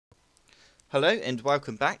Hello and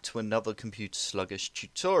welcome back to another Computer Sluggish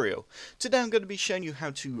tutorial. Today I'm going to be showing you how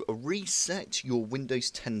to reset your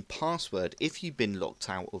Windows 10 password if you've been locked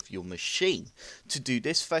out of your machine. To do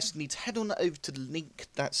this, first you need to head on over to the link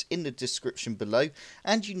that's in the description below,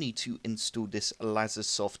 and you need to install this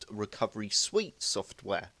Lazesoft Recovery Suite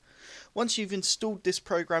software. Once you've installed this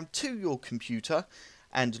program to your computer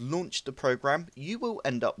and launched the program, you will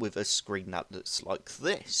end up with a screen that looks like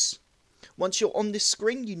this. Once you're on this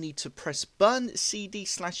screen, you need to press Burn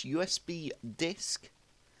CD/USB disk.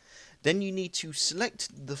 Then you need to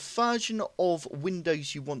select the version of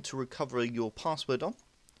Windows you want to recover your password on.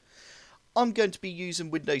 I'm going to be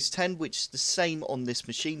using Windows 10, which is the same on this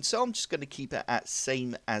machine, so I'm just going to keep it at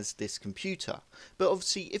same as this computer. But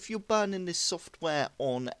obviously, if you're burning this software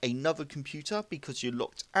on another computer because you're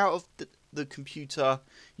locked out of the computer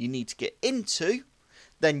you need to get into,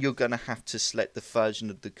 then you're going to have to select the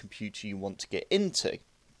version of the computer you want to get into,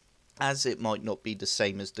 as it might not be the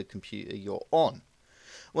same as the computer you're on.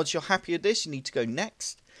 Once you're happy with this, you need to go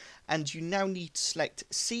next, and you now need to select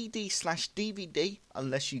CD/DVD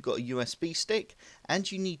unless you've got a USB stick,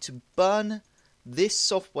 and you need to burn this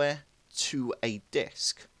software to a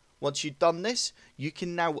disk. Once you've done this, you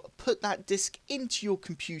can now put that disk into your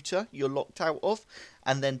computer you're locked out of,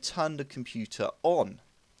 and then turn the computer on.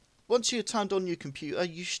 Once you're turned on your computer,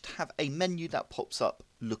 you should have a menu that pops up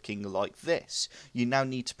looking like this. You now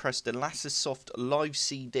need to press the Lazesoft Live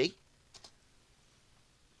CD.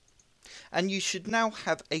 And you should now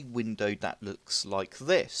have a window that looks like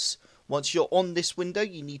this. Once you're on this window,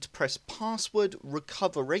 you need to press Password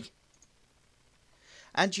Recovery.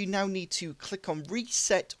 And you now need to click on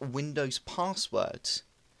Reset Windows Password.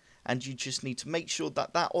 And you just need to make sure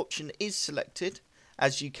that that option is selected,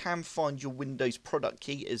 as you can find your Windows product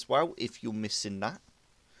key as well if you're missing that.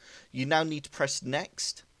 You now need to press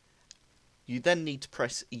Next. You then need to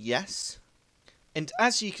press Yes. And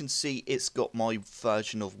as you can see, it's got my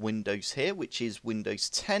version of Windows here, which is Windows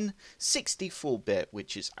 10 64-bit,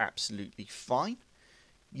 which is absolutely fine.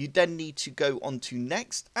 You then need to go on to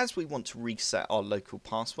Next, as we want to reset our local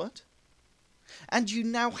password. And you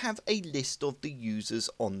now have a list of the users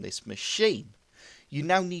on this machine. You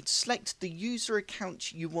now need to select the user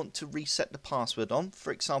account you want to reset the password on.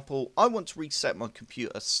 For example, I want to reset my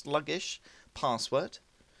ComputerSluggish password.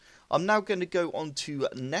 I'm now going to go on to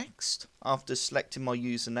Next after selecting my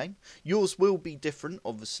username. Yours will be different,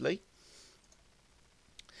 obviously.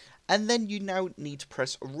 And then you now need to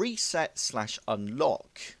press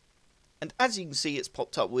Reset/Unlock. And as you can see, it's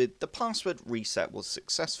popped up with the password reset was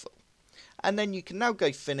successful. And then you can now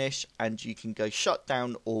go finish, and you can go shut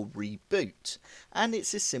down or reboot. And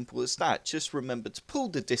it's as simple as that. Just remember to pull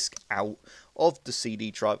the disk out of the CD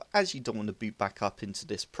drive, as you don't want to boot back up into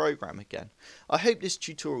this program again. I hope this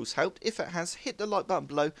tutorial's helped. If it has, hit the like button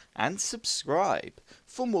below and subscribe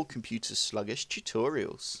for more Computer Sluggish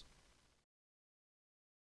tutorials.